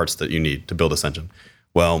buy all the parts that you need to build this engine.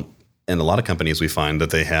 Well, in a lot of companies, we find that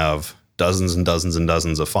they have dozens and dozens and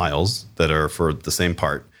dozens of files that are for the same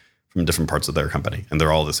part from different parts of their company, and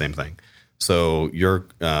they're all the same thing. So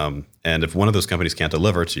and if one of those companies can't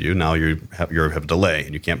deliver to you, now you have a delay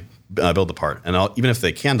and you can't build the part. And even if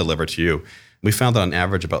they can deliver to you, we found that on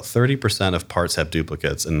average about 30% of parts have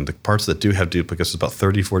duplicates, and the parts that do have duplicates is about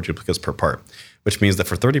 34 duplicates per part, which means that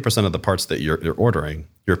for 30% of the parts that you're ordering,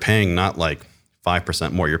 you're paying not like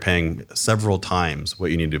 5% more. You're paying several times what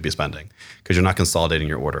you need to be spending because you're not consolidating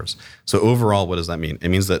your orders. So overall, what does that mean? It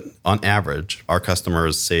means that on average, our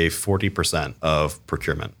customers save 40% of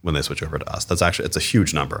procurement when they switch over to us. It's a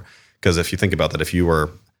huge number, because if you think about that, if you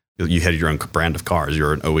had your own brand of cars,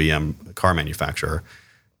 you're an OEM car manufacturer,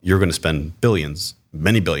 you're going to spend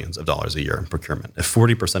many billions of dollars a year in procurement. If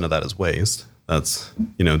 40% of that is waste, that's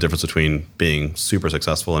the difference between being super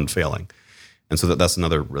successful and failing. And so that's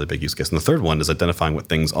another really big use case. And the third one is identifying what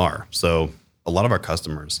things are. So a lot of our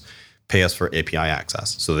customers pay us for API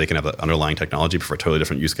access so they can have the underlying technology for a totally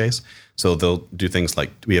different use case. So they'll do things like,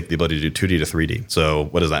 we have the ability to do 2D to 3D. So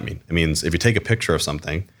what does that mean? It means if you take a picture of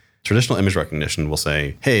something, traditional image recognition will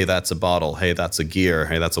say, hey, that's a bottle. Hey, that's a gear.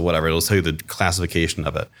 Hey, that's a whatever. It'll tell you the classification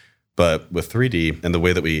of it. But with 3D and the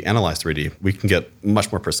way that we analyze 3D, we can get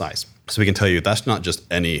much more precise. So we can tell you that's not just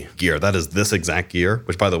any gear. That is this exact gear,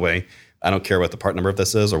 which, by the way, I don't care what the part number of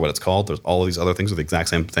this is or what it's called. There's all of these other things with the exact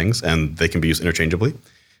same things, and they can be used interchangeably.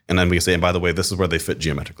 And then we can say, and by the way, this is where they fit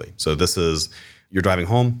geometrically. So this is, you're driving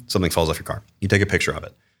home, something falls off your car. You take a picture of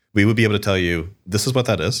it. We would be able to tell you, this is what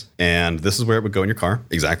that is, and this is where it would go in your car,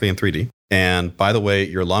 exactly in 3D. And by the way,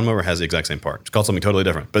 your lawnmower has the exact same part. It's called something totally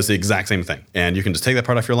different, but it's the exact same thing. And you can just take that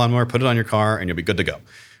part off your lawnmower, put it on your car, and you'll be good to go.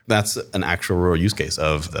 That's an actual real use case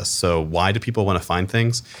of this. So why do people want to find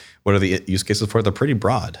things? What are the use cases for it? They're pretty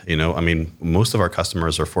broad. Most of our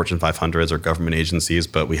customers are Fortune 500s or government agencies,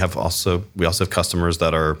 but we also have customers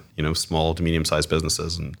that are, small to medium-sized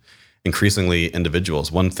businesses and increasingly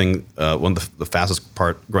individuals. One of the fastest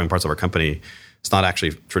growing parts of our company, it's not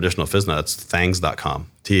actually traditional FSNA, it's Thangs.com,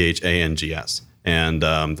 Thangs. And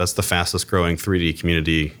that's the fastest growing 3D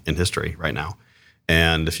community in history right now.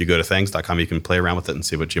 And if you go to Thangs.com, you can play around with it and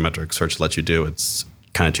see what geometric search lets you do. It's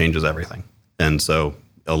kind of changes everything. And so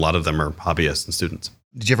a lot of them are hobbyists and students.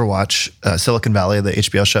 Did you ever watch Silicon Valley, the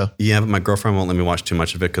HBO show? Yeah, but my girlfriend won't let me watch too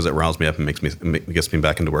much of it because it riles me up and gets me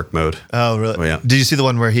back into work mode. Oh, really? Oh, yeah. Did you see the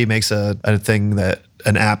one where he makes an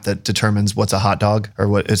app that determines what's a hot dog, or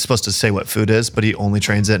what it's supposed to say what food is, but he only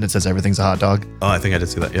trains it and it says everything's a hot dog? Oh, I think I did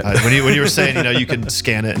see that. Yeah. When you were saying, you can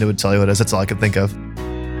scan it and it would tell you what it is. That's all I could think of.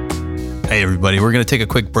 Hey, everybody. We're going to take a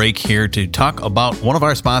quick break here to talk about one of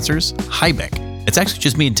our sponsors, Hybeck. It's actually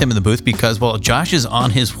just me and Tim in the booth because, Josh is on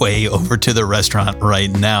his way over to the restaurant right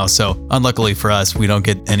now. So unluckily for us, we don't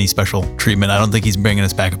get any special treatment. I don't think he's bringing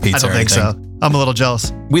us back a pizza. I don't think so. I'm a little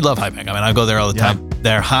jealous. We love Hybeck. I go there all the time.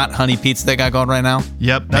 Their hot honey pizza they got going right now.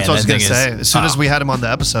 Yep, that's what I was going to say. As soon as we had him on the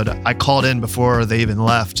episode, I called in before they even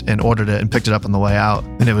left and ordered it and picked it up on the way out.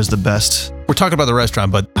 And it was the best. We're talking about the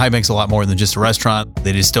restaurant, but Hybeck's a lot more than just a restaurant.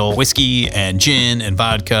 They distill whiskey and gin and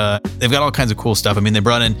vodka. They've got all kinds of cool stuff. They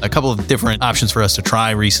brought in a couple of different options for us to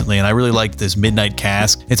try recently, and I really liked this Midnight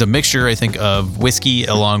Cask. It's a mixture, I think, of whiskey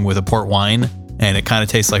along with a port wine, and it kind of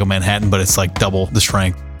tastes like a Manhattan, but it's like double the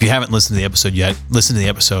strength. If you haven't listened to the episode yet, listen to the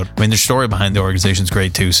episode. Their story behind the organization is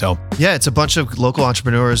great too. So yeah, it's a bunch of local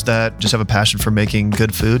entrepreneurs that just have a passion for making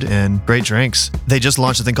good food and great drinks. They just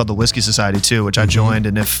launched a thing called the Whiskey Society too, which I joined.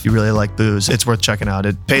 And if you really like booze, it's worth checking out.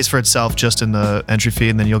 It pays for itself just in the entry fee,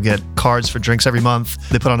 and then you'll get cards for drinks every month.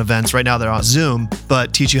 They put on events. Right now they're on Zoom,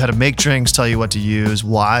 but teach you how to make drinks, tell you what to use,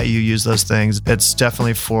 why you use those things. It's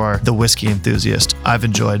definitely for the whiskey enthusiast. I've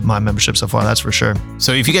enjoyed my membership so far, that's for sure.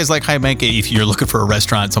 So if you guys like Hybeck, if you're looking for a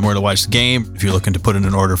restaurant somewhere to watch the game, if you're looking to put in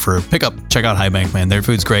an order for pickup, check out Hybeck, man. Their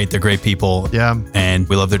food's great. They're great people. Yeah. And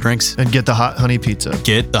we love their drinks. And get the hot honey pizza.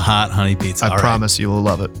 Get the hot honey pizza. I promise you will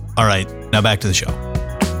love it. All right. Now back to the show.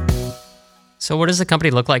 So what does the company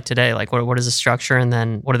look like today? What is the structure, and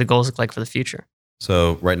then what do the goals look like for the future?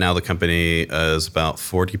 So right now the company is about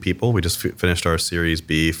 40 people. We just finished our Series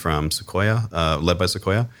B from Sequoia, led by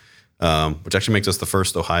Sequoia. Which actually makes us the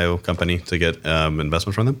first Ohio company to get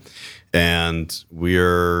investment from them. And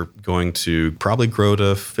we're going to probably grow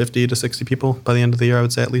to 50 to 60 people by the end of the year, I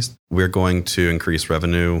would say at least. We're going to increase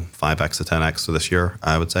revenue 5x to 10x for this year,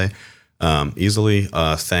 I would say. Easily.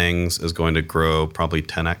 Thangs is going to grow probably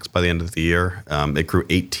 10x by the end of the year. It grew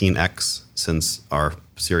 18x since our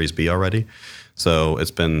Series B already. So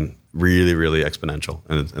it's been really, really exponential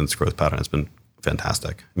in its growth pattern. It's been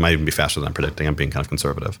fantastic. It might even be faster than I'm predicting. I'm being kind of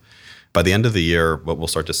conservative. By the end of the year, what we'll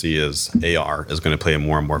start to see is AR is going to play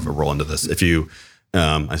more and more of a role into this. If you,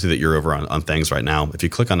 I see that you're over on Thangs right now. If you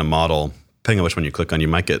click on a model, depending on which one you click on, you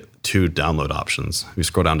might get 2 download options. If you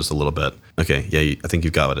scroll down just a little bit, okay, yeah, I think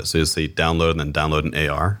you've got it. So you say download and then download an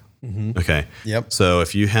AR. Mm-hmm. Okay. Yep. So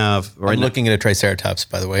if you have I'm looking at a Triceratops,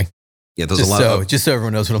 by the way. Yeah, there's a lot. Just so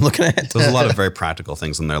everyone knows what I'm looking at. There's a lot of very practical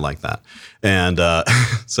things in there like that. And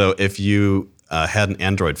so if you had an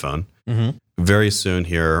Android phone, very soon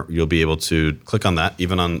here you'll be able to click on that,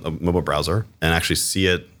 even on a mobile browser, and actually see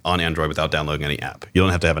it on Android without downloading any app. You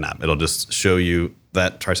don't have to have an app. It'll just show you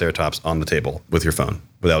that Triceratops on the table with your phone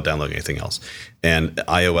without downloading anything else. And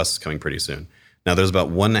iOS is coming pretty soon. Now, there's about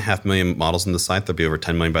 1.5 million models in the site. There'll be over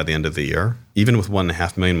 10 million by the end of the year. Even with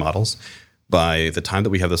 1.5 million models, by the time that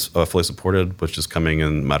we have this fully supported, which is coming in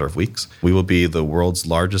a matter of weeks, we will be the world's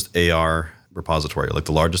largest AR repository, like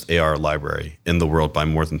the largest AR library in the world by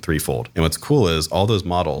more than 3-fold. And what's cool is all those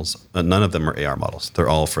models, none of them are AR models. They're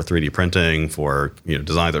all for 3D printing, for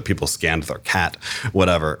design that people scanned with their cat,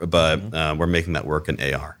 whatever. But we're making that work in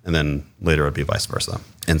AR. And then later it'll be vice versa.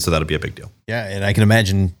 And so that'll be a big deal. Yeah, and I can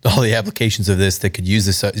imagine all the applications of this that could use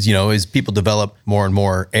this, as people develop more and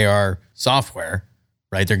more AR software,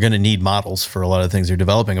 right? They're going to need models for a lot of things they're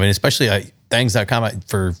developing. I mean, especially Things.com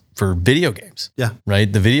for video games. Yeah.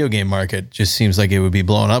 Right. The video game market just seems like it would be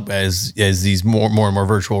blown up as these more and more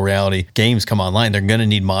virtual reality games come online. They're going to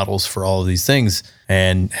need models for all of these things.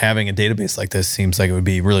 And having a database like this seems like it would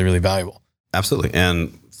be really, really valuable. Absolutely.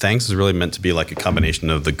 And Thanks is really meant to be like a combination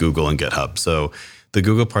of the Google and GitHub. So the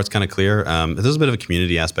Google part's kind of clear. There's a bit of a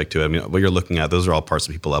community aspect to it. I mean, what you're looking at, those are all parts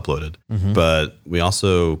that people uploaded. Mm-hmm. But we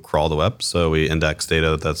also crawl the web. So we index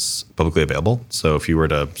data that's publicly available. So if you were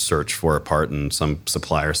to search for a part and some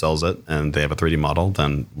supplier sells it and they have a 3D model,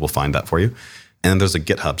 then we'll find that for you. And then there's a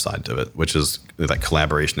GitHub side to it, which is that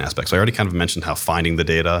collaboration aspect. So I already kind of mentioned how finding the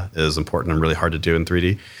data is important and really hard to do in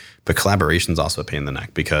 3D. But collaboration is also a pain in the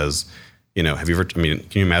neck because, can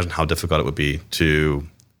you imagine how difficult it would be to...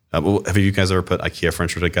 have you guys ever put IKEA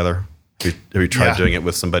furniture together? Have you tried doing it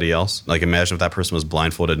with somebody else? Like imagine if that person was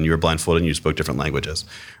blindfolded and you were blindfolded and you spoke different languages,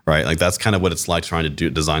 right? Like that's kind of what it's like trying to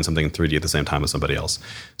design something in 3D at the same time as somebody else.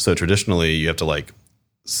 So traditionally you have to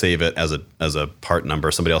save it as a part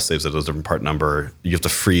number. Somebody else saves it as a different part number. You have to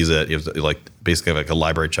freeze it. You have to basically have a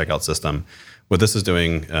library checkout system. What this is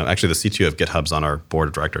doing, actually the CTO of GitHub's on our board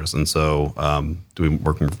of directors. And so we're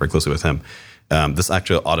working very closely with him. This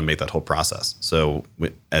actually automate that whole process. So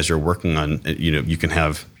as you're working on, you can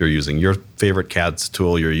have, you're using your favorite CAD's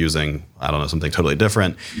tool, you're using, something totally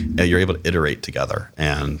different. You're able to iterate together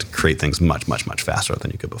and create things much, much, much faster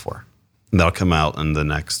than you could before. And that'll come out in the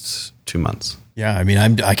next 2 months. Yeah, I mean,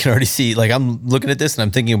 I can already see, I'm looking at this and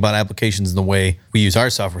I'm thinking about applications in the way we use our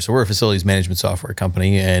software. So we're a facilities management software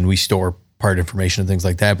company and we store part information and things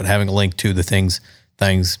like that, but having a link to the things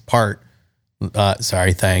part,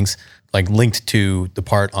 linked to the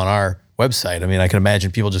part on our website. I mean, I can imagine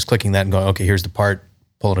people just clicking that and going, okay, here's the part,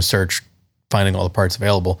 pulling a search, finding all the parts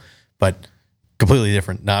available, but completely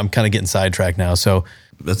different. Now I'm kind of getting sidetracked now. So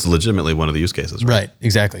that's legitimately one of the use cases, right? Right,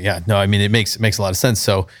 exactly. Yeah. No, I mean, it makes a lot of sense.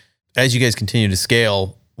 So as you guys continue to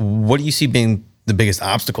scale, what do you see being the biggest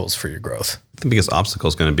obstacles for your growth? The biggest obstacle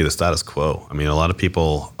is going to be the status quo. I mean, a lot of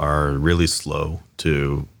people are really slow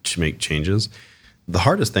to make changes. The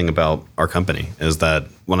hardest thing about our company is that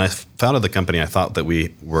when I founded the company, I thought that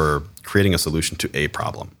we were creating a solution to a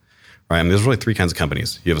problem, right? I mean, there's really 3 kinds of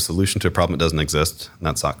companies. You have a solution to a problem that doesn't exist, and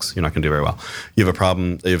that sucks. You're not going to do very well. You have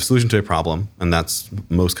a solution to a problem, and that's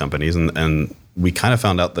most companies. And we kind of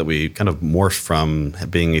found out that we kind of morphed from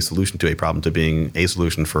being a solution to a problem to being a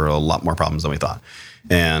solution for a lot more problems than we thought.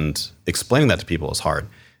 And explaining that to people is hard.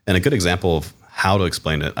 And a good example of how to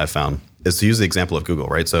explain it, I found, is to use the example of Google,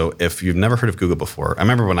 right? So if you've never heard of Google before, I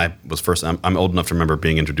remember when I was first, I'm old enough to remember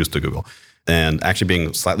being introduced to Google and actually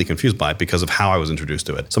being slightly confused by it because of how I was introduced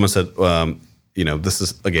to it. Someone said, this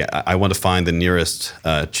is, again, I want to find the nearest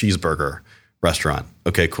cheeseburger restaurant.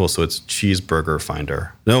 Okay, cool. So it's Cheeseburger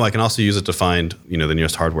Finder. No, I can also use it to find, the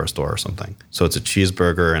nearest hardware store or something. So it's a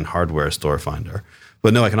cheeseburger and hardware store finder.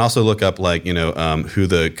 But no, I can also look up what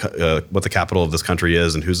the capital of this country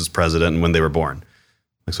is and who's its president and when they were born.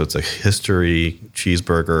 So it's a history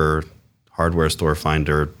cheeseburger hardware store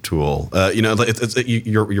finder tool.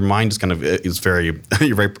 Your mind is kind of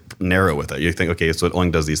you're very narrow with it. You think, okay, so it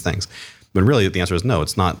only does these things, but really the answer is no.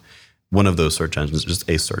 It's not one of those search engines. It's just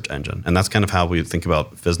a search engine, and that's kind of how we think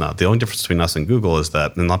about FISNA. The only difference between us and Google is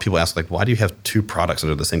that, and a lot of people ask, why do you have 2 products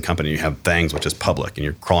under the same company? You have Things, which is public, and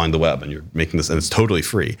you're crawling the web, and you're making this, and it's totally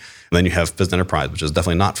free. And then you have FISNA Enterprise, which is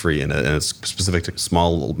definitely not free, and it's specific to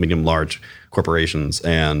small, medium, large corporations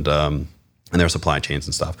and their supply chains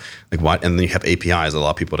and stuff. And then you have APIs that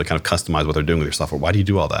allow people to kind of customize what they're doing with your software. Why do you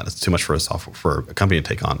do all that? It's too much for a company to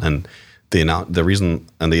take on. And The reason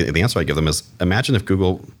and the answer I give them is, imagine if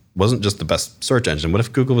Google wasn't just the best search engine. What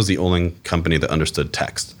if Google was the only company that understood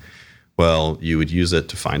text? Well, you would use it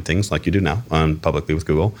to find things like you do now publicly with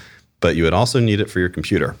Google, but you would also need it for your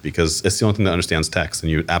computer because it's the only thing that understands text,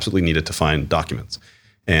 and you would absolutely need it to find documents.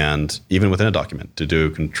 And even within a document, to do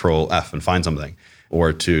Control F and find something,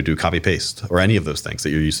 or to do copy paste, or any of those things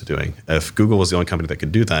that you're used to doing. If Google was the only company that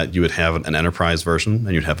could do that, you would have an enterprise version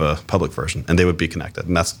and you'd have a public version, and they would be connected.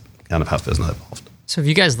 And that's kind of how Fizna evolved. So have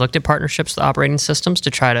you guys looked at partnerships with operating systems to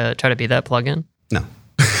try to be that plugin? No.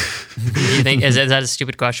 Do you think is that a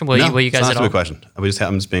stupid question? Will you guys it's not at a all? stupid question.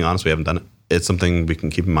 I'm just being honest. We haven't done it. It's something we can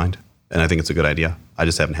keep in mind, and I think it's a good idea. I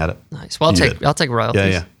just haven't had it. Nice. Well, I'll take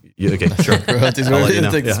royalties. Yeah. Okay, sure. Royalties. I'll let you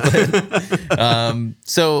know. Yeah.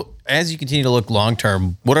 So as you continue to look long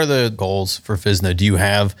term, what are the goals for Fizna? Do you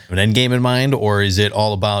have an end game in mind, or is it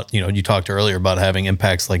all about, you talked earlier about having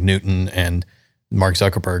impacts like Newton and Mark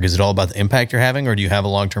Zuckerberg? Is it all about the impact you're having, or do you have a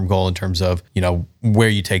long term goal in terms of where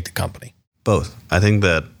you take the company? Both. I think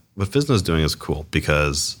that what Fizna is doing is cool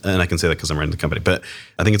because, and I can say that because I'm running the company, but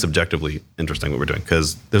I think it's objectively interesting what we're doing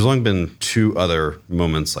because there's only been 2 other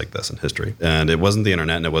moments like this in history. And it wasn't the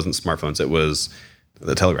internet and it wasn't smartphones. It was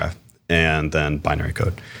the telegraph and then binary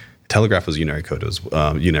code. Telegraph was unary code. It was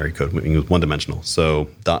unary code, meaning it was one-dimensional. So ...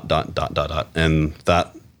 And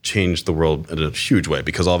that changed the world in a huge way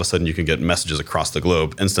because all of a sudden you can get messages across the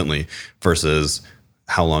globe instantly versus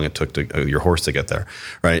how long it took to your horse to get there,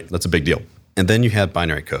 right? That's a big deal. And then you had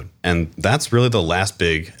binary code. And that's really the last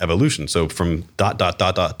big evolution. So from ...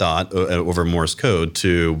 over Morse code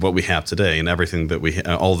to what we have today and everything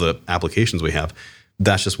that all the applications we have,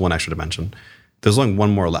 that's just one extra dimension. There's only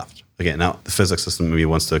one more left. Again, now the physics system maybe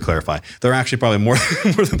wants to clarify. There are actually probably more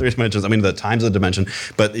than 3 dimensions. I mean, the time's a dimension,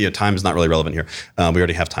 but time is not really relevant here. We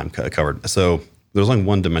already have time covered. So there's only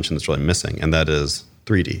one dimension that's really missing, and that is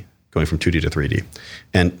 3D, going from 2D to 3D.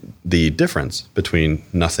 And the difference between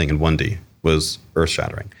nothing and 1D was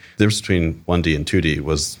earth-shattering. The difference between 1D and 2D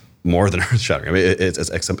was more than earth-shattering. I mean, it's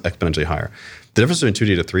exponentially higher. The difference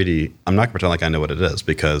between 2D to 3D, I'm not going to pretend like I know what it is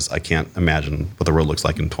because I can't imagine what the world looks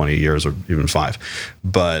like in 20 years or even 5.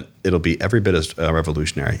 But it'll be every bit as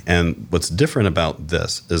revolutionary. And what's different about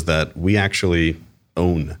this is that we actually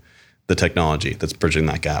own the technology that's bridging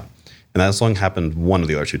that gap. And that's only happened one of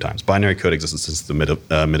the other 2 times. Binary code existed since the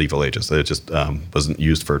medieval ages. It just wasn't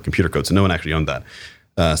used for computer code, so no one actually owned that.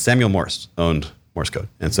 Samuel Morse owned Morse code,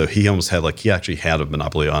 and so he almost had he actually had a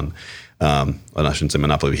monopoly on. I shouldn't say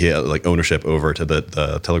monopoly. He had ownership over to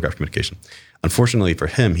the telegraph communication. Unfortunately for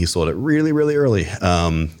him, he sold it really, really early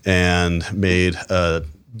and made a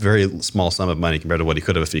very small sum of money compared to what he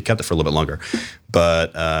could have if he kept it for a little bit longer.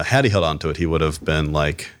 But had he held on to it, he would have been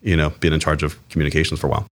being in charge of communications for a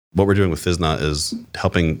while. What we're doing with Fizna is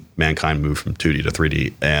helping mankind move from 2D to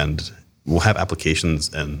 3D, and we'll have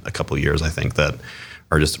applications in a couple of years, I think, that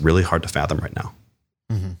are just really hard to fathom right now.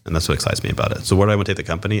 Mm-hmm. And that's what excites me about it. So where do I want to take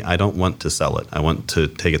the company? I don't want to sell it. I want to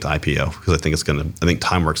take it to IPO because I think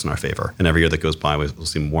time works in our favor. And every year that goes by, we'll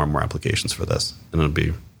see more and more applications for this. And I'm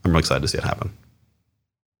really excited to see it happen.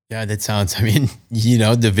 Yeah, that sounds,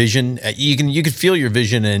 the vision, you can feel your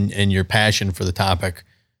vision and your passion for the topic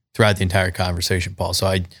throughout the entire conversation, Paul.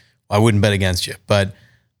 So I wouldn't bet against you. But,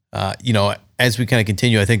 as we kind of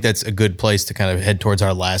continue, I think that's a good place to kind of head towards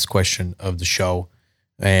our last question of the show.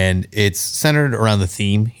 And it's centered around the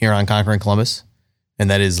theme here on Conquering Columbus,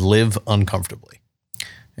 and that is live uncomfortably.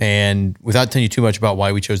 And without telling you too much about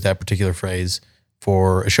why we chose that particular phrase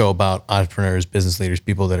for a show about entrepreneurs, business leaders,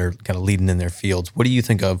 people that are kind of leading in their fields, what do you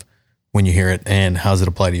think of when you hear it, and how does it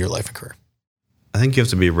apply to your life and career? I think you have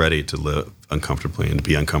to be ready to live uncomfortably and to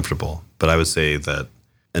be uncomfortable. But I would say that,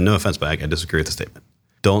 and no offense, but I disagree with the statement.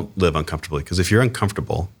 Don't live uncomfortably, because if you're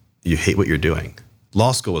uncomfortable, you hate what you're doing.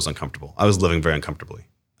 Law school was uncomfortable. I was living very uncomfortably,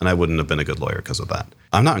 and I wouldn't have been a good lawyer because of that.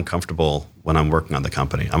 I'm not uncomfortable when I'm working on the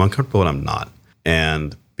company. I'm uncomfortable when I'm not.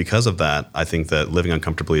 And because of that, I think that living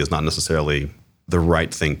uncomfortably is not necessarily the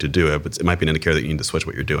right thing to do. It might be an indicator that you need to switch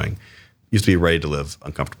what you're doing. You have to be ready to live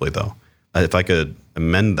uncomfortably, though. If I could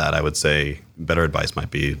amend that, I would say better advice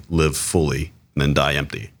might be live fully and then die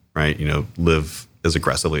empty, right? Live as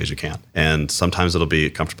aggressively as you can. And sometimes it'll be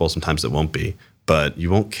comfortable, sometimes it won't be, but you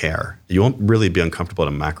won't care. You won't really be uncomfortable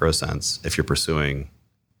in a macro sense if you're pursuing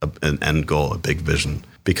an end goal, a big vision,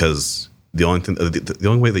 because the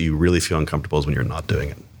only way that you really feel uncomfortable is when you're not doing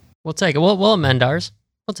it. We'll take it. We'll amend ours.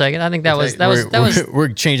 We'll take it. I think we're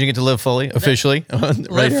changing it to live fully officially.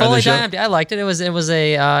 Live fully, die empty. I liked it.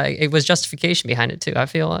 It was justification behind it too. I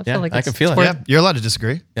feel like I can feel it. Yeah, you're allowed to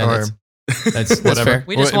disagree. Yeah, That's fair.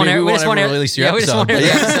 We just want to release your episode.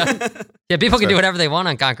 Yeah, people can do whatever they want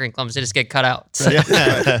on Conquering Columbus. They just get cut out. So.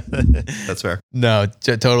 That's fair. No,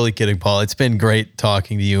 totally kidding, Paul. It's been great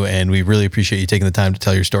talking to you, and we really appreciate you taking the time to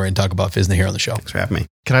tell your story and talk about FSNA here on the show. Thanks for having me.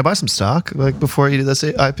 Can I buy some stock like before you do this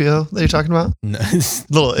IPO that you're talking about? No.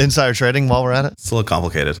 Little insider trading while we're at it. It's a little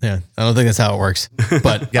complicated. Yeah, I don't think that's how it works.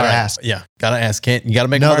 But Gotta ask. Yeah, gotta ask. You gotta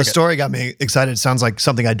make. No, a market. the story got me excited. It sounds like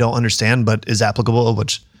something I don't understand, but is applicable.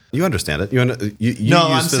 Which you understand it. You no, use I'm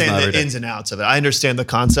FSNA saying every the day. ins and outs of it. I understand the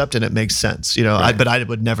concept and it makes sense. You know, Right. but I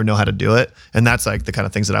would never know how to do it. And that's like the kind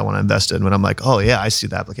of things that I want to invest in. When I'm like, oh yeah, I see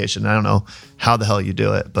the application. I don't know how the hell you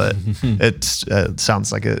do it, but it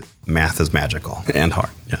sounds like it. Math is magical and hard.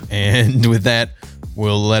 Yeah. And with that,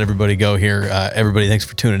 we'll let everybody go here. Everybody, thanks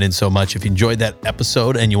for tuning in so much. If you enjoyed that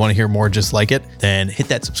episode and you want to hear more just like it, then hit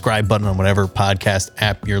that subscribe button on whatever podcast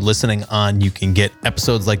app you're listening on. You can get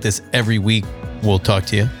episodes like this every week. We'll talk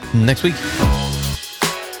to you next week.